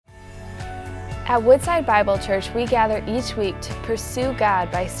At Woodside Bible Church, we gather each week to pursue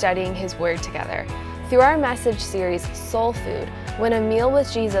God by studying His Word together. Through our message series, Soul Food, when a meal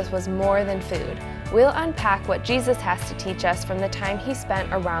with Jesus was more than food, we'll unpack what Jesus has to teach us from the time He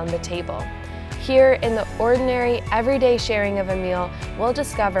spent around the table. Here, in the ordinary, everyday sharing of a meal, we'll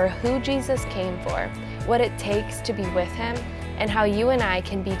discover who Jesus came for, what it takes to be with Him, and how you and I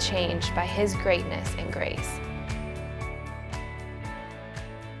can be changed by His greatness and grace.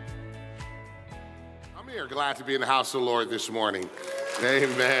 Glad to be in the house of the Lord this morning.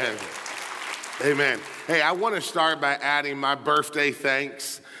 Amen. Amen. Hey, I want to start by adding my birthday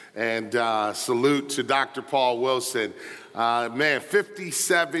thanks and salute to Dr. Paul Wilson.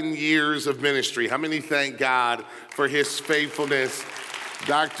 57 years of ministry. How many thank God for his faithfulness?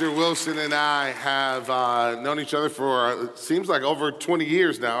 Dr. Wilson and I have known each other for, it seems like over 20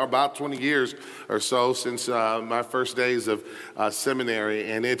 years now, about 20 years or so since my first days of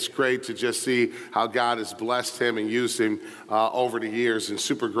seminary. And it's great to just see how God has blessed him and used him over the years, and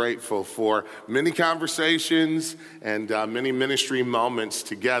super grateful for many conversations and many ministry moments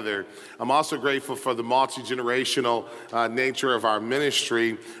together. I'm also grateful for the multi-generational nature of our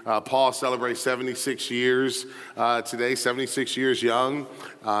ministry. Paul celebrates 76 years today, 76 years young.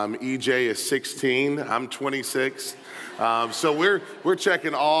 EJ is 16, I'm 26. So we're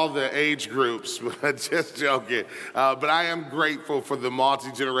checking all the age groups, but just joking. But I am grateful for the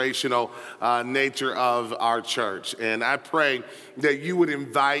multi-generational nature of our church. And I pray that you would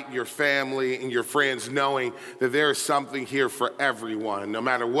invite your family and your friends, knowing that there is something here for everyone, no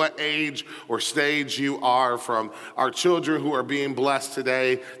matter what age or stage you are, from our children who are being blessed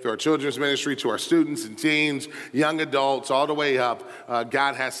today, through our children's ministry, to our students and teens, young adults, all the way up.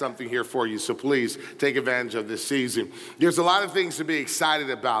 God has something here for you. So please take advantage of this season. There's a lot of things to be excited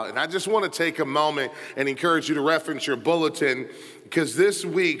about, and I just want to take a moment and encourage you to reference your bulletin, because this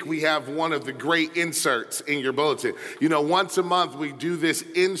week we have one of the great inserts in your bulletin. You know, once a month we do this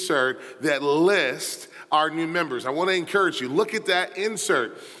insert that lists our new members. I want to encourage you, look at that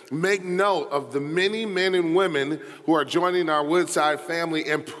insert. Make note of the many men and women who are joining our Woodside family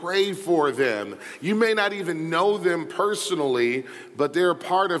and pray for them. You may not even know them personally, but they're a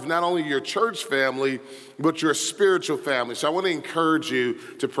part of not only your church family, but your spiritual family. So I want to encourage you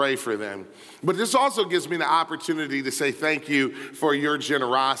to pray for them. But this also gives me the opportunity to say thank you for your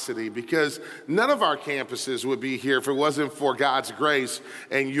generosity, because none of our campuses would be here if it wasn't for God's grace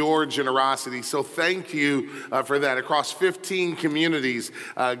and your generosity. So thank you for that. Across 15 communities,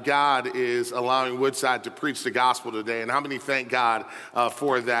 God is allowing Woodside to preach the gospel today. And how many thank God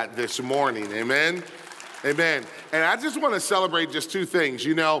for that this morning? Amen. Amen. And I just want to celebrate just two things.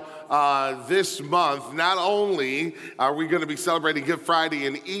 You know, this month, not only are we going to be celebrating Good Friday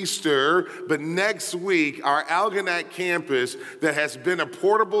and Easter, but next week, our Algonac campus, that has been a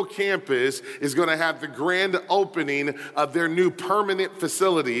portable campus, is going to have the grand opening of their new permanent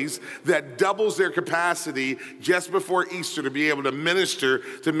facilities that doubles their capacity just before Easter to be able to minister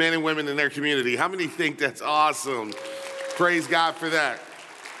to men and women in their community. How many think that's awesome? Praise God for that.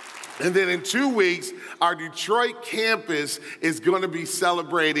 And then in 2 weeks, our Detroit campus is going to be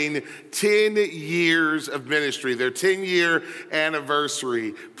celebrating 10 years of ministry, their 10-year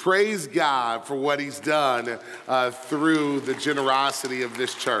anniversary. Praise God for what he's done through the generosity of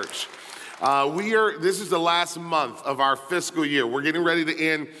this church. This is the last month of our fiscal year. We're getting ready to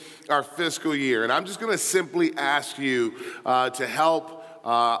end our fiscal year. And I'm just going to simply ask you to help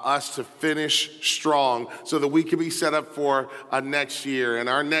us to finish strong so that we can be set up for next year. And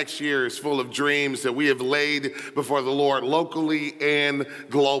our next year is full of dreams that we have laid before the Lord locally and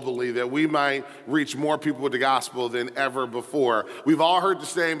globally, that we might reach more people with the gospel than ever before. We've all heard the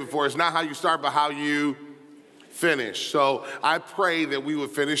saying before, it's not how you start, but how you finish. So I pray that we would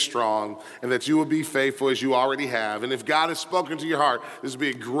finish strong and that you will be faithful as you already have. And if God has spoken to your heart, this would be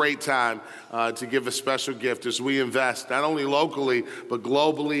a great time to give a special gift as we invest not only locally, but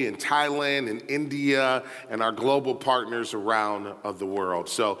globally in Thailand and India and our global partners around the world.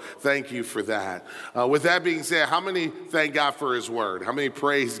 So thank you for that. With that being said, how many thank God for his word? How many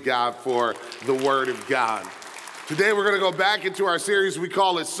praise God for the word of God? Today we're going to go back into our series. We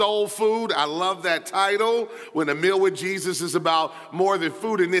call it Soul Food. I love that title. When a meal with Jesus is about more than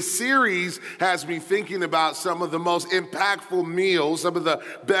food. And this series has me thinking about some of the most impactful meals, some of the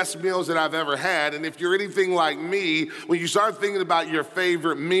best meals that I've ever had. And if you're anything like me, when you start thinking about your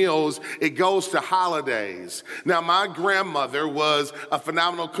favorite meals, it goes to holidays. Now, my grandmother was a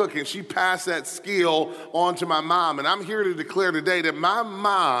phenomenal cook, and she passed that skill on to my mom. And I'm here to declare today that my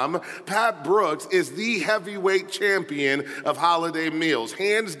mom, Pat Brooks, is the heavyweight champion of holiday meals.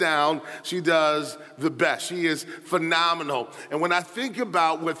 Hands down, she does the best. She is phenomenal. And when I think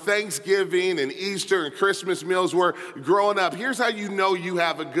about what Thanksgiving and Easter and Christmas meals were growing up, here's how you know you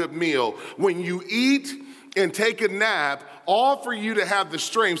have a good meal. When you eat and take a nap, all for you to have the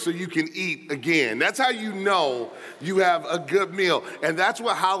strength so you can eat again. That's how you know you have a good meal. And that's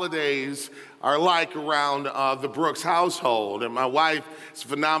what holidays are like around the Brooks household. And my wife is a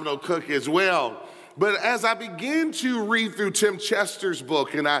phenomenal cook as well. But as I begin to read through Tim Chester's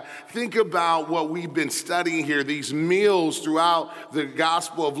book and I think about what we've been studying here, these meals throughout the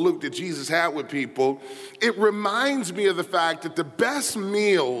Gospel of Luke that Jesus had with people, it reminds me of the fact that the best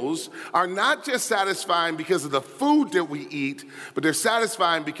meals are not just satisfying because of the food that we eat, but they're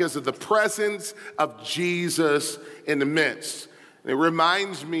satisfying because of the presence of Jesus in the midst. And it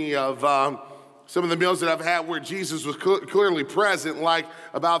reminds me of some of the meals that I've had where Jesus was clearly present, like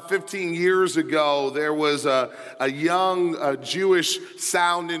about 15 years ago, there was a young Jewish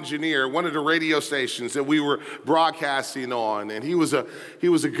sound engineer, one of the radio stations that we were broadcasting on. And he was a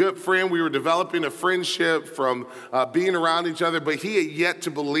good friend. We were developing a friendship from being around each other, but he had yet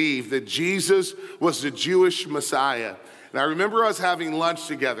to believe that Jesus was the Jewish Messiah. And I remember us having lunch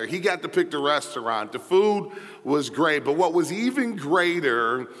together. He got to pick the restaurant. The food was great, but what was even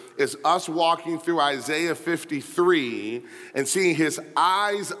greater is us walking through Isaiah 53 and seeing his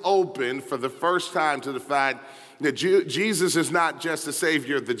eyes open for the first time to the fact that Jesus is not just the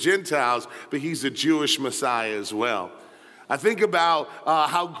Savior of the Gentiles, but he's the Jewish Messiah as well. I think about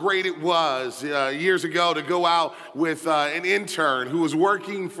how great it was years ago to go out with an intern who was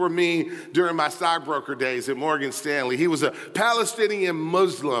working for me during my stockbroker days at Morgan Stanley. He was a Palestinian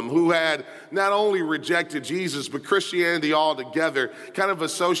Muslim who had not only rejected Jesus, but Christianity altogether, kind of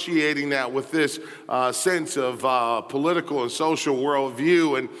associating that with this sense of political and social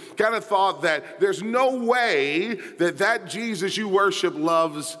worldview, and kind of thought that there's no way that Jesus you worship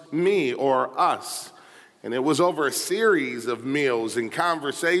loves me or us. And it was over a series of meals and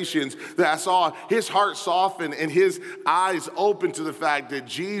conversations that I saw his heart soften and his eyes open to the fact that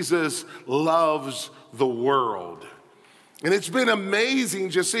Jesus loves the world. And it's been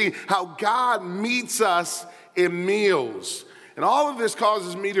amazing just seeing how God meets us in meals. And all of this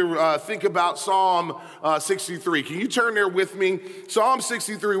causes me to think about Psalm 63. Can you turn there with me? Psalm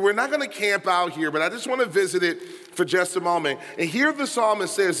 63, we're not going to camp out here, but I just want to visit it for just a moment. And here the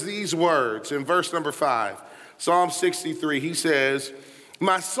psalmist says these words in verse number 5. Psalm 63, he says,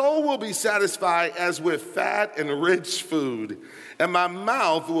 "My soul will be satisfied as with fat and rich food, and my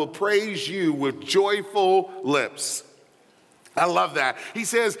mouth will praise you with joyful lips." I love that. He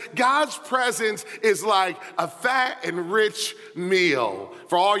says God's presence is like a fat and rich meal.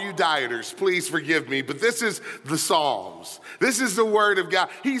 For all you dieters, please forgive me, but this is the Psalms. This is the word of God.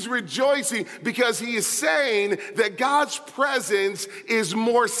 He's rejoicing because he is saying that God's presence is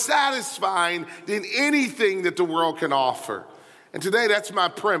more satisfying than anything that the world can offer. And today, that's my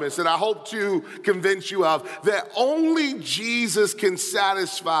premise that I hope to convince you of, that only Jesus can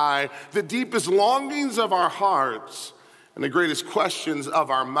satisfy the deepest longings of our hearts and the greatest questions of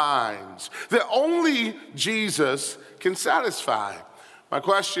our minds, that only Jesus can satisfy. My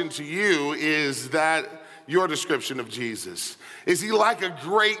question to you is that your description of Jesus? Is he like a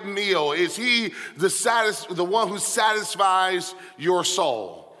great meal? Is he the one who satisfies your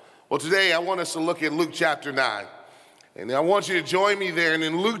soul? Well, today I want us to look at Luke chapter 9. And I want you to join me there. And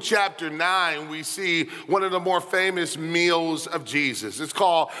in Luke chapter 9, we see one of the more famous meals of Jesus. It's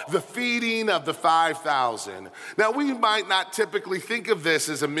called the feeding of the 5,000. Now, we might not typically think of this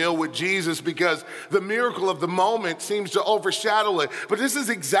as a meal with Jesus because the miracle of the moment seems to overshadow it. But this is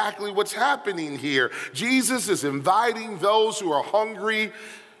exactly what's happening here. Jesus is inviting those who are hungry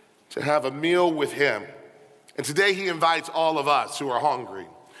to have a meal with him. And today he invites all of us who are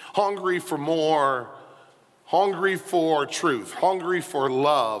hungry for more, hungry for truth, hungry for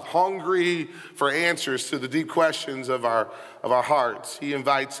love, hungry for answers to the deep questions of our hearts. He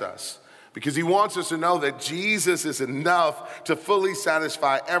invites us because he wants us to know that Jesus is enough to fully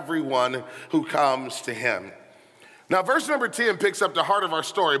satisfy everyone who comes to him. Now, verse number 10 picks up the heart of our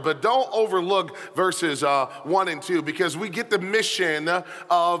story, but don't overlook verses 1 and 2 because we get the mission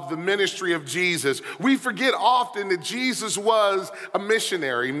of the ministry of Jesus. We forget often that Jesus was a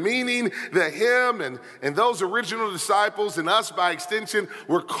missionary, meaning that him and those original disciples and us by extension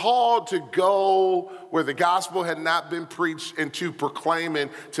were called to go where the gospel had not been preached and to proclaim it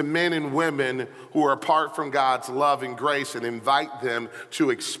to men and women who are apart from God's love and grace and invite them to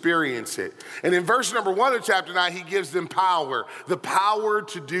experience it. And in verse number 1 of chapter 9, he gives them power, the power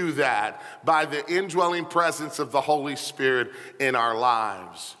to do that by the indwelling presence of the Holy Spirit in our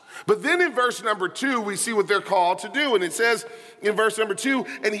lives. But then in verse number 2, we see what they're called to do. And it says in verse number 2,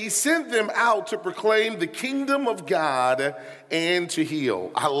 and he sent them out to proclaim the kingdom of God and to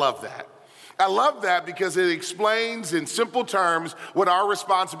heal. I love that. I love that because it explains in simple terms what our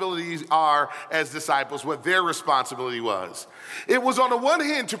responsibilities are as disciples, what their responsibility was. It was on the one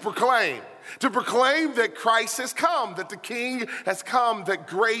hand to proclaim that Christ has come, that the King has come, that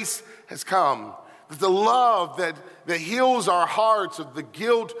grace has come, that the love that heals our hearts of the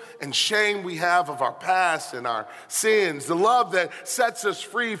guilt and shame we have of our past and our sins, the love that sets us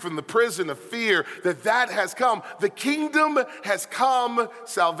free from the prison of fear, that has come. The kingdom has come,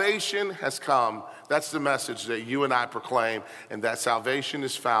 salvation has come. That's the message that you and I proclaim, and that salvation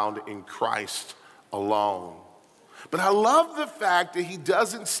is found in Christ alone. But I love the fact that he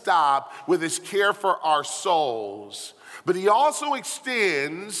doesn't stop with his care for our souls, but he also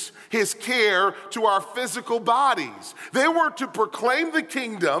extends his care to our physical bodies. They were to proclaim the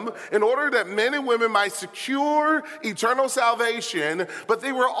kingdom in order that men and women might secure eternal salvation, but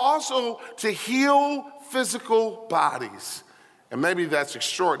they were also to heal physical bodies. And maybe that's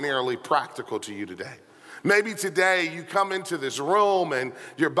extraordinarily practical to you today. Maybe today you come into this room and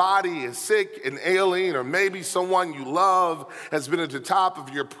your body is sick and ailing, or maybe someone you love has been at the top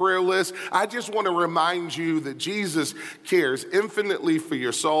of your prayer list. I just want to remind you that Jesus cares infinitely for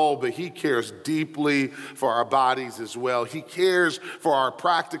your soul, but he cares deeply for our bodies as well. He cares for our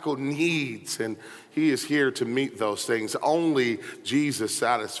practical needs, and he is here to meet those things. Only Jesus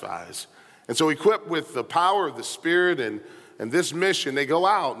satisfies. And so equipped with the power of the Spirit and this mission, they go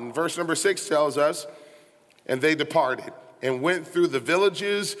out. And verse number 6 tells us, and they departed and went through the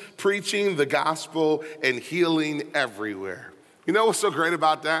villages, preaching the gospel and healing everywhere. You know what's so great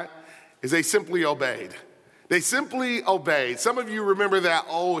about that? Is they simply obeyed. They simply obeyed. Some of you remember that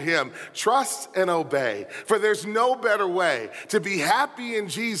old hymn, trust and obey. For there's no better way to be happy in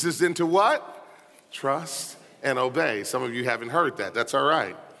Jesus than to what? Trust and obey. Some of you haven't heard that. That's all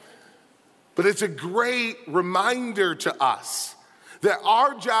right. But it's a great reminder to us that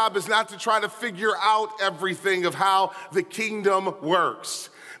our job is not to try to figure out everything of how the kingdom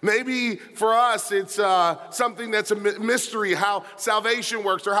works. Maybe for us, it's something that's a mystery, how salvation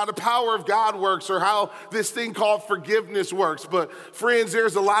works, or how the power of God works, or how this thing called forgiveness works. But friends,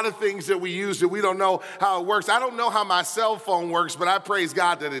 there's a lot of things that we use that we don't know how it works. I don't know how my cell phone works, but I praise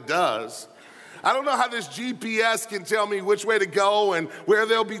God that it does. I don't know how this GPS can tell me which way to go and where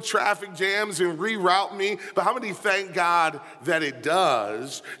there'll be traffic jams and reroute me, but how many thank God that it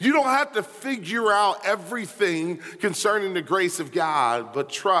does? You don't have to figure out everything concerning the grace of God, but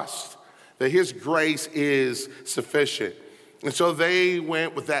trust that his grace is sufficient. And so they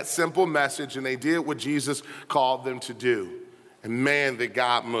went with that simple message and they did what Jesus called them to do. And man, did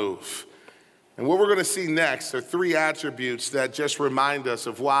God move. And what we're going to see next are 3 attributes that just remind us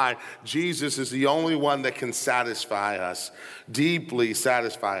of why Jesus is the only one that can satisfy us, deeply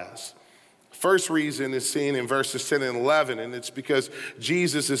satisfy us. First reason is seen in verses 10 and 11, and it's because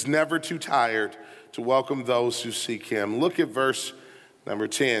Jesus is never too tired to welcome those who seek him. Look at verse number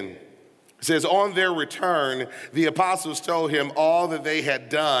 10. It says, on their return, the apostles told him all that they had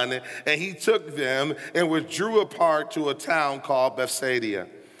done, and he took them and withdrew apart to a town called Bethsaida.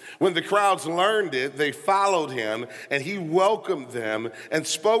 When the crowds learned it, they followed him, and he welcomed them and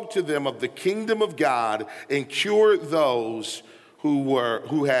spoke to them of the kingdom of God and cured those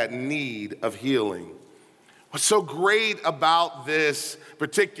who had need of healing. What's so great about this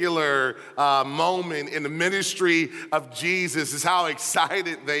particular moment in the ministry of Jesus is how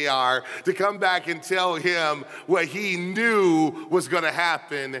excited they are to come back and tell him what he knew was going to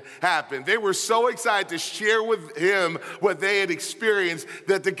happen. They were so excited to share with him what they had experienced,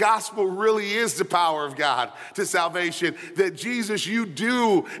 that the gospel really is the power of God to salvation, that Jesus, you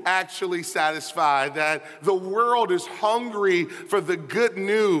do actually satisfy, that the world is hungry for the good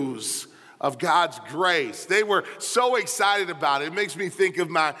news of God's grace. They were so excited about it. It makes me think of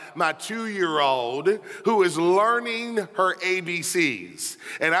my 2-year-old who is learning her ABCs.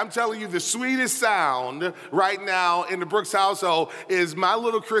 And I'm telling you, the sweetest sound right now in the Brooks household is my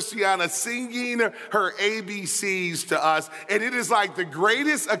little Christiana singing her ABCs to us. And it is like the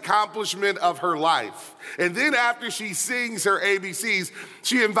greatest accomplishment of her life. And then after she sings her ABCs,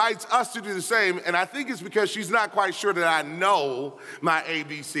 she invites us to do the same. And I think it's because she's not quite sure that I know my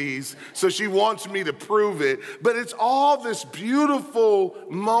ABCs. So she wants me to prove it. But it's all this beautiful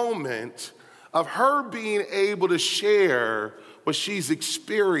moment of her being able to share what she's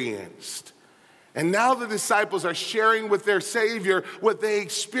experienced. And now the disciples are sharing with their Savior what they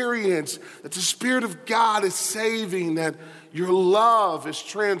experienced, that the Spirit of God is saving, that your love is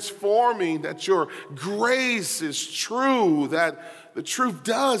transforming, that your grace is true, that the truth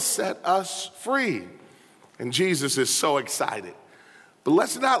does set us free. And Jesus is so excited. But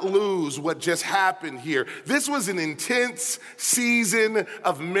let's not lose what just happened here. This was an intense season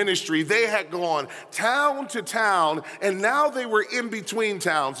of ministry. They had gone town to town, and now they were in between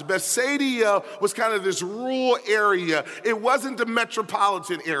towns. Bethsaida was kind of this rural area. It wasn't the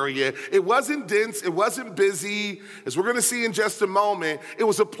metropolitan area. It wasn't dense. It wasn't busy. As we're going to see in just a moment, it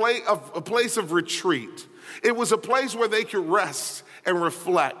was a place of retreat. It was a place where they could rest and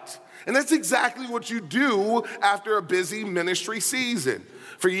reflect. And that's exactly what you do after a busy ministry season.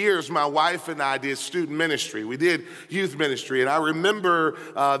 For years, my wife and I did student ministry. We did youth ministry. And I remember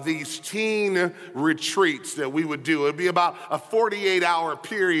these teen retreats that we would do. It would be about a 48-hour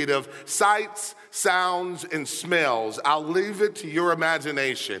period of sights, sounds, and smells. I'll leave it to your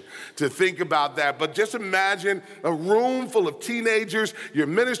imagination to think about that. But just imagine a room full of teenagers. You're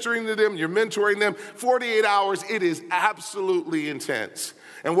ministering to them. You're mentoring them. 48 hours. It is absolutely intense.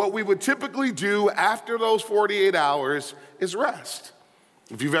 And what we would typically do after those 48 hours is rest.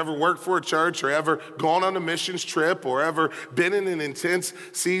 If you've ever worked for a church or ever gone on a missions trip or ever been in an intense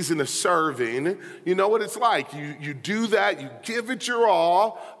season of serving, you know what it's like. You do that, you give it your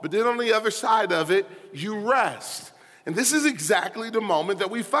all, but then on the other side of it, you rest. And this is exactly the moment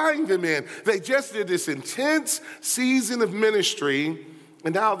that we find them in. They just did this intense season of ministry,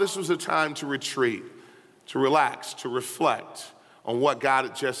 and now this was a time to retreat, to relax, to reflect on what God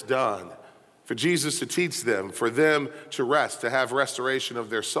had just done, for Jesus to teach them, for them to rest, to have restoration of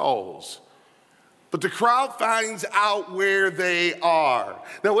their souls. But the crowd finds out where they are.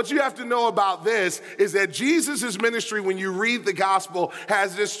 Now, what you have to know about this is that Jesus' ministry, when you read the gospel,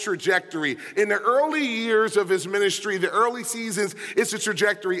 has this trajectory. In the early years of his ministry, the early seasons, it's a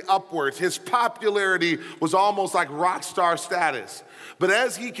trajectory upwards. His popularity was almost like rock star status. But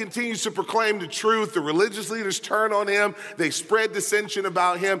as he continues to proclaim the truth, the religious leaders turn on him. They spread dissension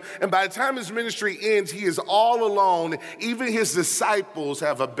about him. And by the time his ministry ends, he is all alone. Even his disciples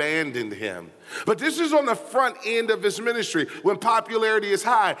have abandoned him. But this is on the front end of his ministry when popularity is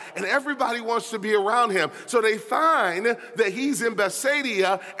high and everybody wants to be around him. So they find that he's in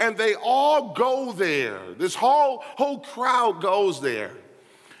Bethsaida and they all go there. This whole crowd goes there.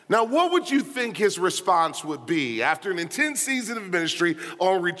 Now, what would you think his response would be? After an intense season of ministry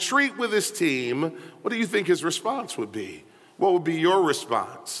on retreat with his team, what do you think his response would be? What would be your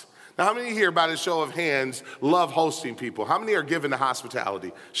response? Now, how many here, by the show of hands, love hosting people? How many are given to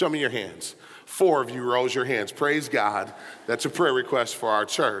hospitality? Show me your hands. 4 of you rose your hands. Praise God. That's a prayer request for our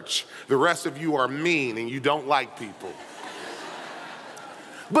church. The rest of you are mean and you don't like people.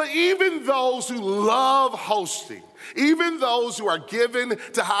 But even those who love hosting, even those who are given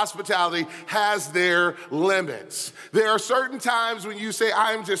to hospitality has their limits. There are certain times when you say,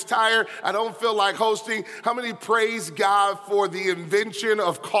 I'm just tired, I don't feel like hosting. How many praise God for the invention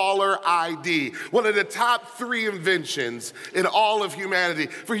of caller ID? One of the top 3 inventions in all of humanity.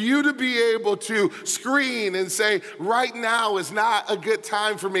 For you to be able to screen and say, right now is not a good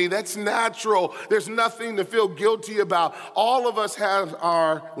time for me. That's natural. There's nothing to feel guilty about. All of us have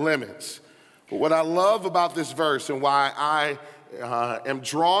our limits. But what I love about this verse and why I am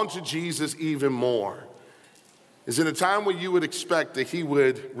drawn to Jesus even more is in a time when you would expect that he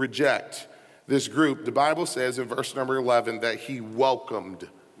would reject this group, the Bible says in verse number 11 that he welcomed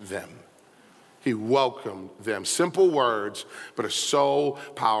them. He welcomed them. Simple words, but are so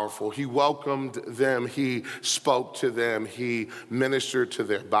powerful. He welcomed them. He spoke to them. He ministered to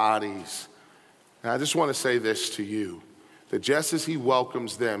their bodies. And I just want to say this to you. That just as he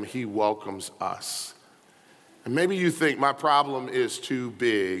welcomes them, he welcomes us. And maybe you think my problem is too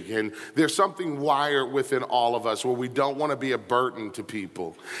big, and there's something wired within all of us where we don't want to be a burden to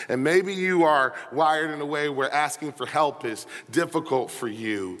people. And maybe you are wired in a way where asking for help is difficult for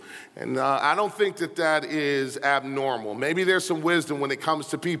you. And I don't think that is abnormal. Maybe there's some wisdom when it comes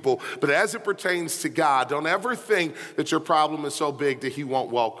to people, but as it pertains to God, don't ever think that your problem is so big that he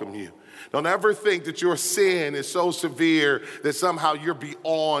won't welcome you. Don't ever think that your sin is so severe that somehow you're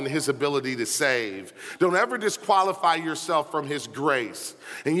beyond his ability to save. Don't ever disqualify yourself from his grace.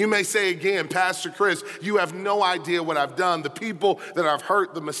 And you may say again, Pastor Chris, you have no idea what I've done, the people that I've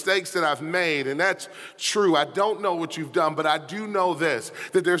hurt, the mistakes that I've made. And that's true. I don't know what you've done, but I do know this,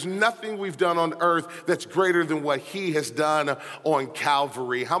 that there's nothing we've done on earth that's greater than what he has done on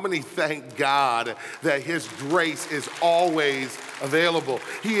Calvary. How many thank God that his grace is always available?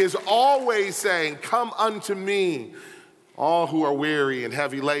 He is always saying, come unto me, all who are weary and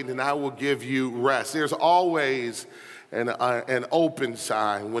heavy laden, and I will give you rest. There's always an open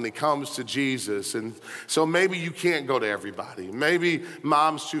sign when it comes to Jesus. And so maybe you can't go to everybody. Maybe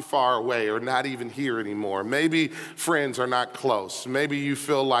mom's too far away or not even here anymore. Maybe friends are not close. Maybe you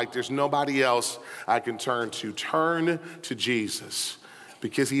feel like there's nobody else I can turn to. Turn to Jesus,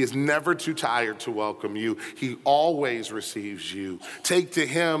 because he is never too tired to welcome you. He always receives you. Take to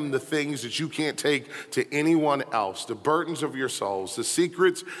him the things that you can't take to anyone else, the burdens of your souls, the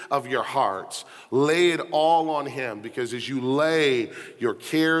secrets of your hearts. Lay it all on him, because as you lay your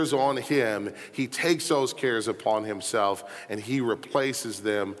cares on him, he takes those cares upon himself and he replaces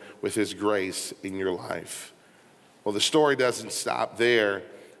them with his grace in your life. Well, the story doesn't stop there.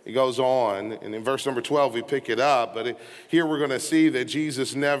 It goes on, and in verse number 12, we pick it up. But here we're going to see that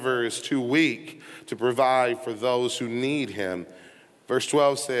Jesus never is too weak to provide for those who need him. Verse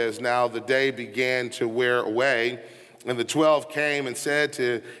 12 says, "Now the day began to wear away, and the 12 came and said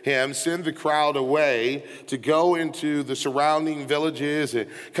to him, 'Send the crowd away to go into the surrounding villages and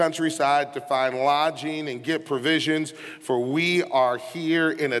countryside to find lodging and get provisions, for we are here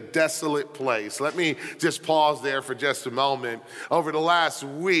in a desolate place.'" Let me just pause there for just a moment. Over the last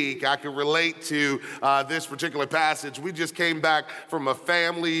week, I can relate to this particular passage. We just came back from a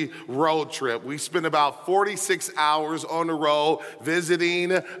family road trip. We spent about 46 hours on the road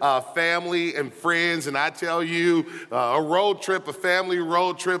visiting family and friends, and I tell you, a road trip, a family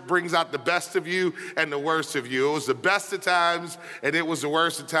road trip, brings out the best of you and the worst of you. It was the best of times and it was the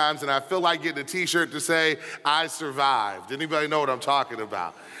worst of times, and I feel like getting a t-shirt to say, "I survived." Anybody know what I'm talking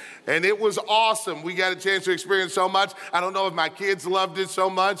about? And it was awesome. We got a chance to experience so much. I don't know if my kids loved it so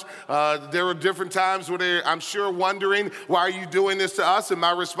much. There were different times where they're, I'm sure, wondering, "Why are you doing this to us?" And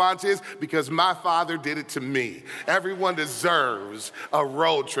my response is, because my father did it to me. Everyone deserves a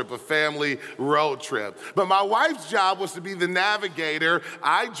road trip, a family road trip. But my wife's job was to be the navigator.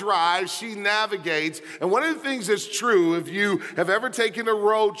 I drive, she navigates. And one of the things that's true, if you have ever taken a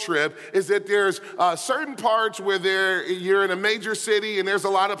road trip, is that there's certain parts where you're in a major city and there's a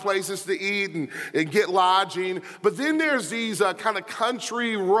lot of places to eat and get lodging. But then there's these kind of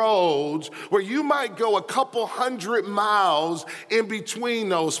country roads where you might go a couple hundred miles in between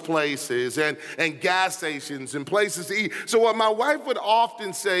those places, and gas stations and places to eat. So what my wife would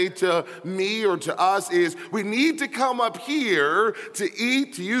often say to me or to us is, we need to come up here to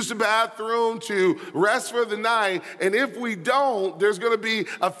eat, to use the bathroom, to rest for the night. And if we don't, there's going to be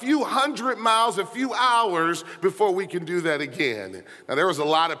a few hundred miles, a few hours before we can do that again. Now, there was a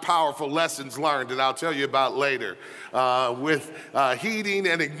lot of powerful lessons learned that I'll tell you about later with heeding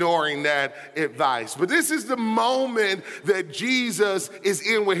and ignoring that advice. But this is the moment that Jesus is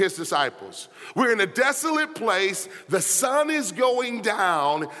in with his disciples. We're in a desolate place. The sun is going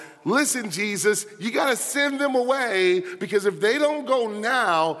down. Listen, Jesus, you got to send them away, because if they don't go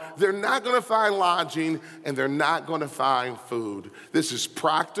now, they're not going to find lodging and they're not going to find food. This is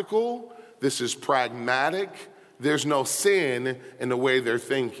practical. This is pragmatic. There's no sin in the way they're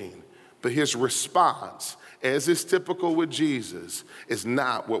thinking. But his response, as is typical with Jesus, is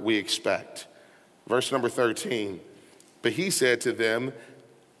not what we expect. Verse number 13, "But he said to them,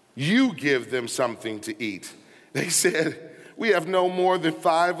 'You give them something to eat.' They said, 'We have no more than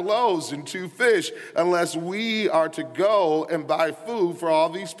 5 loaves and 2 fish, unless we are to go and buy food for all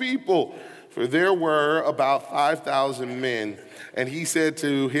these people.' For there were about 5,000 men. And he said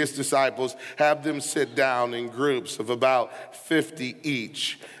to his disciples, 'Have them sit down in groups of about 50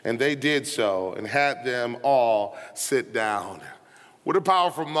 each.' And they did so and had them all sit down." What a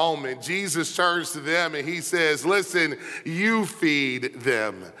powerful moment. Jesus turns to them and he says, "Listen, you feed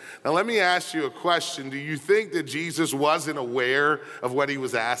them." Now let me ask you a question. Do you think that Jesus wasn't aware of what he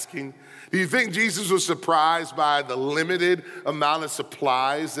was asking? Do you think Jesus was surprised by the limited amount of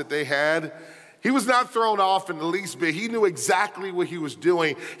supplies that they had? He was not thrown off in the least bit. He knew exactly what he was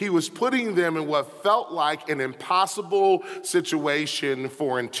doing. He was putting them in what felt like an impossible situation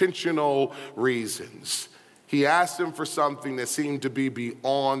for intentional reasons. He asked them for something that seemed to be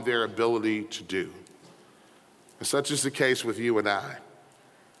beyond their ability to do. And such is the case with you and I.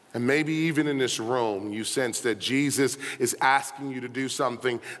 And maybe even in this room, you sense that Jesus is asking you to do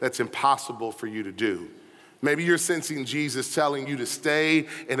something that's impossible for you to do. Maybe you're sensing Jesus telling you to stay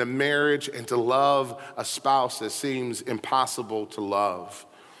in a marriage and to love a spouse that seems impossible to love,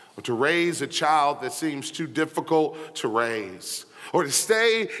 or to raise a child that seems too difficult to raise, or to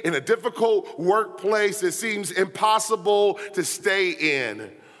stay in a difficult workplace that seems impossible to stay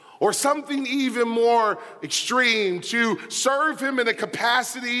in, or something even more extreme, to serve him in a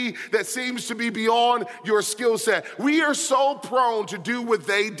capacity that seems to be beyond your skill set. We are so prone to do what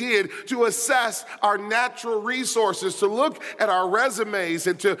they did, to assess our natural resources, to look at our resumes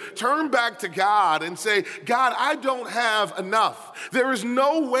and to turn back to God and say, God, I don't have enough. There is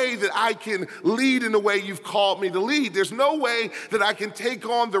no way that I can lead in the way you've called me to lead. There's no way that I can take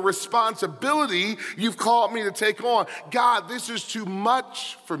on the responsibility you've called me to take on. God, this is too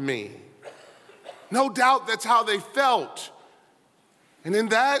much for me. No doubt that's how they felt. And in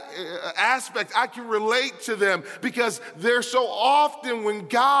that aspect, I can relate to them because there's so often when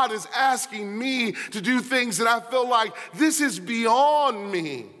God is asking me to do things that I feel like this is beyond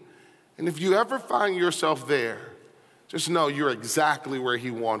me. And if you ever find yourself there, just know you're exactly where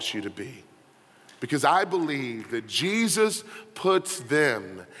he wants you to be. Because I believe that Jesus puts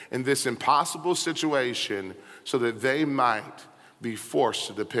them in this impossible situation so that they might be forced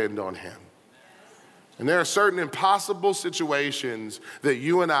to depend on him. And there are certain impossible situations that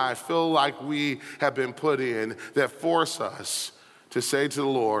you and I feel like we have been put in that force us to say to the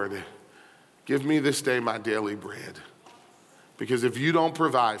Lord, give me this day my daily bread. Because if you don't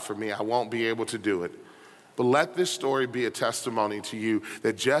provide for me, I won't be able to do it. But let this story be a testimony to you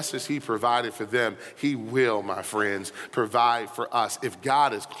that just as he provided for them, he will, my friends, provide for us. If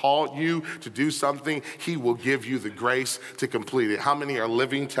God has called you to do something, he will give you the grace to complete it. How many are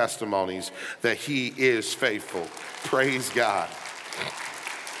living testimonies that he is faithful? Praise God.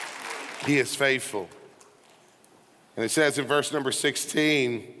 He is faithful. And it says in verse number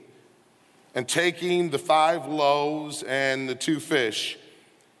 16, and taking the 5 loaves and the 2 fish,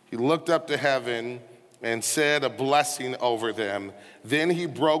 he looked up to heaven and said a blessing over them. Then he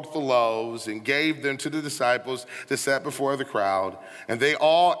broke the loaves and gave them to the disciples to set before the crowd. And they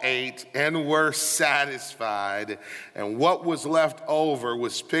all ate and were satisfied. And what was left over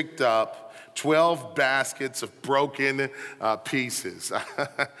was picked up, 12 baskets of broken pieces.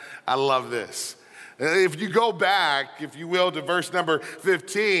 I love this. If you go back, if you will, to verse number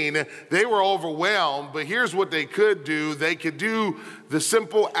 15, they were overwhelmed, but here's what they could do. They could do the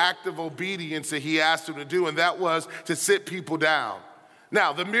simple act of obedience that he asked them to do, and that was to sit people down.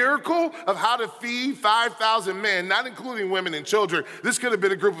 Now, the miracle of how to feed 5,000 men, not including women and children, this could have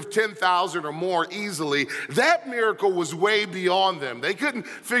been a group of 10,000 or more easily. That miracle was way beyond them. They couldn't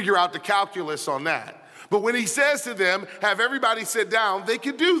figure out the calculus on that. But when he says to them, have everybody sit down, they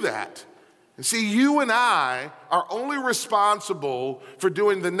could do that. And see, you and I are only responsible for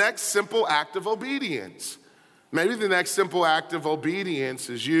doing the next simple act of obedience. Maybe the next simple act of obedience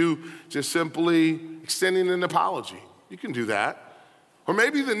is you just simply extending an apology. You can do that. Or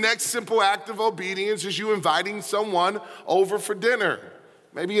maybe the next simple act of obedience is you inviting someone over for dinner.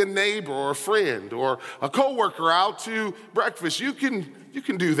 Maybe a neighbor or a friend or a coworker out to breakfast. You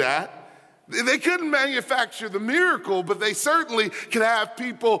can do that. They couldn't manufacture the miracle, but they certainly can have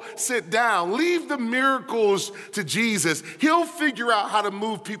people sit down. Leave the miracles to Jesus. He'll figure out how to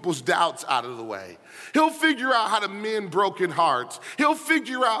move people's doubts out of the way. He'll figure out how to mend broken hearts. He'll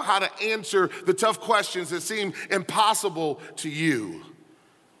figure out how to answer the tough questions that seem impossible to you.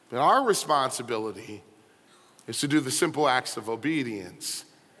 But our responsibility is to do the simple acts of obedience.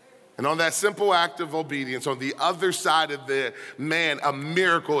 And on that simple act of obedience, on the other side of the man, a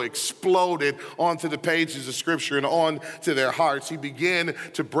miracle exploded onto the pages of Scripture and onto their hearts. He began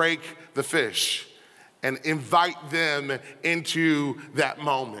to break the fish and invite them into that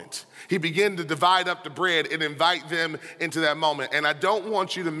moment. He began to divide up the bread and invite them into that moment. And I don't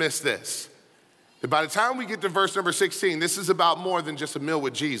want you to miss this. That by the time we get to verse number 16, this is about more than just a meal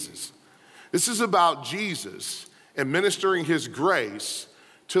with Jesus. This is about Jesus administering his grace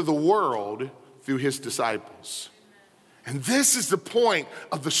to the world through his disciples. And this is the point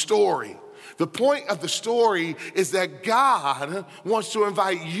of the story. The point of the story is that God wants to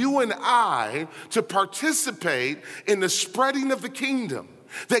invite you and I to participate in the spreading of the kingdom.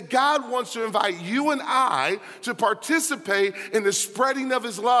 That God wants to invite you and I to participate in the spreading of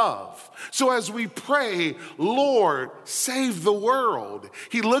his love. So as we pray, Lord, save the world,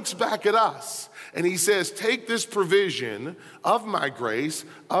 he looks back at us and he says, take this provision of my grace,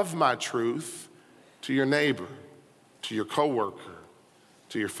 of my truth, to your neighbor, to your coworker,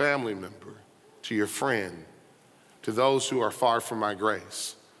 to your family member, to your friend, to those who are far from my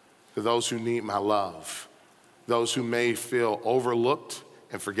grace, to those who need my love, those who may feel overlooked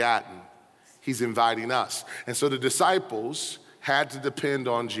and forgotten. He's inviting us. And so the disciples had to depend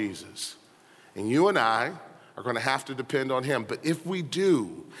on Jesus. And you and I are going to have to depend on him. But if we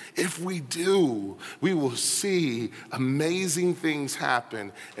do, we will see amazing things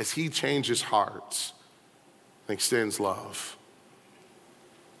happen as he changes hearts and extends love.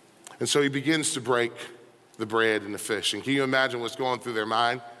 And so he begins to break the bread and the fish. And can you imagine what's going through their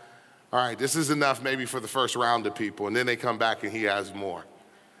mind? All right, this is enough maybe for the first round of people. And then they come back and he has more.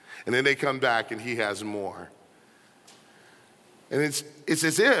 And then they come back and he has more. And it's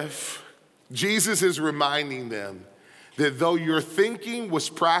as if Jesus is reminding them that though your thinking was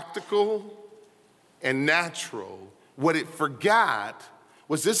practical and natural, what it forgot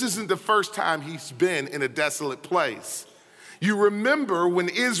was this isn't the first time he's been in a desolate place. You remember when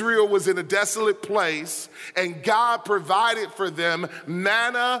Israel was in a desolate place and God provided for them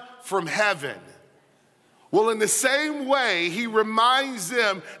manna from heaven. Well, in the same way, he reminds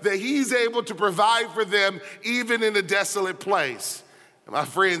them that he's able to provide for them even in a desolate place. My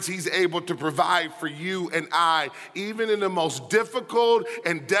friends, he's able to provide for you and I, even in the most difficult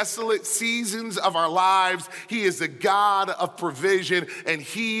and desolate seasons of our lives. He is the God of provision, and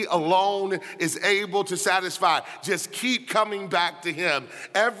he alone is able to satisfy. Just keep coming back to him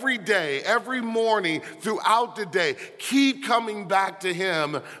every day, every morning, throughout the day. Keep coming back to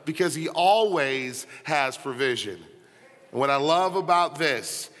him because he always has provision. And what I love about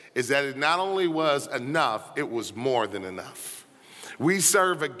this is that it not only was enough, it was more than enough. We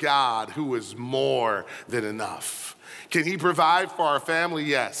serve a God who is more than enough. Can he provide for our family?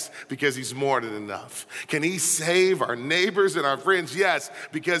 Yes, because he's more than enough. Can he save our neighbors and our friends? Yes,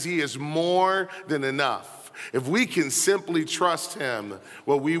 because he is more than enough. If we can simply trust him,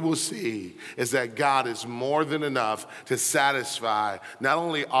 what we will see is that God is more than enough to satisfy not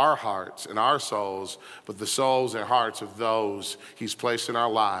only our hearts and our souls, but the souls and hearts of those he's placed in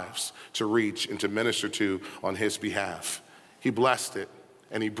our lives to reach and to minister to on his behalf. He blessed it,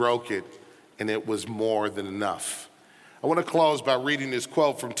 and he broke it, and it was more than enough. I want to close by reading this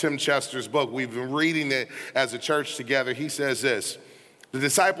quote from Tim Chester's book. We've been reading it as a church together. He says this: the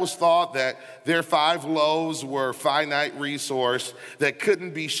disciples thought that their 5 loaves were a finite resource that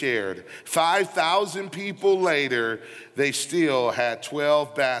couldn't be shared. 5,000 people later, they still had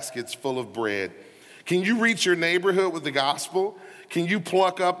 12 baskets full of bread. Can you reach your neighborhood with the gospel? Can you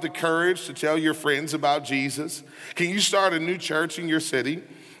pluck up the courage to tell your friends about Jesus? Can you start a new church in your city?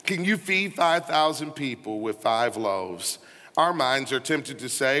 Can you feed 5,000 people with 5 loaves? Our minds are tempted to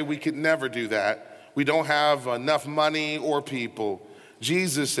say we could never do that. We don't have enough money or people.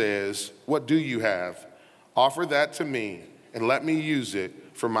 Jesus says, what do you have? Offer that to me and let me use it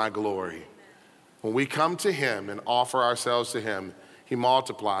for my glory. When we come to him and offer ourselves to him, he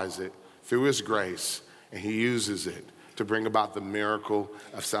multiplies it through his grace, and he uses it to bring about the miracle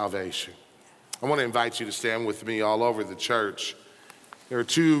of salvation. I want to invite you to stand with me all over the church. There are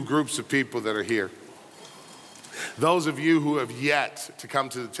 2 groups of people that are here. Those of you who have yet to come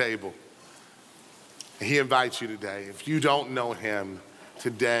to the table, he invites you today. If you don't know him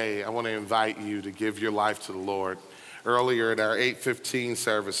today, I want to invite you to give your life to the Lord. Earlier at our 8:15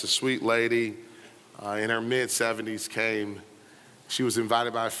 service, a sweet lady in her mid-70s came. She was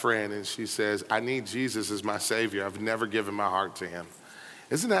invited by a friend, and she says, I need Jesus as my Savior. I've never given my heart to him.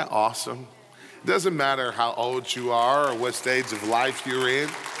 Isn't that awesome? It doesn't matter how old you are or what stage of life you're in.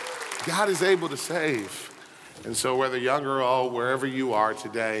 God is able to save. And so whether young or old, wherever you are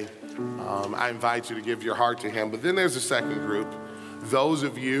today, I invite you to give your heart to him. But then there's a second group, those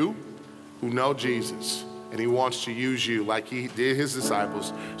of you who know Jesus, and he wants to use you like he did his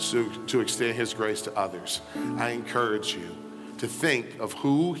disciples to extend his grace to others. I encourage you to think of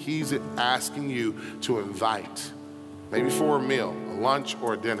who he's asking you to invite, maybe for a meal, a lunch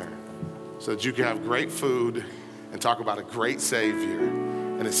or a dinner, so that you can have great food and talk about a great Savior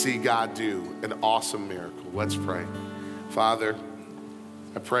and to see God do an awesome miracle. Let's pray. Father,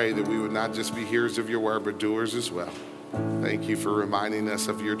 I pray that we would not just be hearers of your word, but doers as well. Thank you for reminding us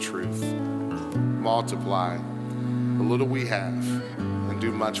of your truth. Multiply the little we have and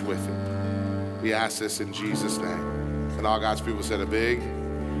do much with it. We ask this in Jesus' name. And all God's people said a big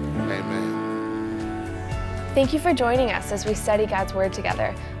amen. Thank you for joining us as we study God's Word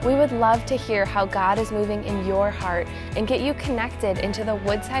together. We would love to hear how God is moving in your heart and get you connected into the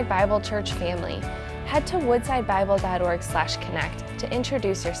Woodside Bible Church family. Head to woodsidebible.org/connect to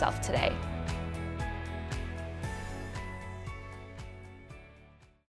introduce yourself today.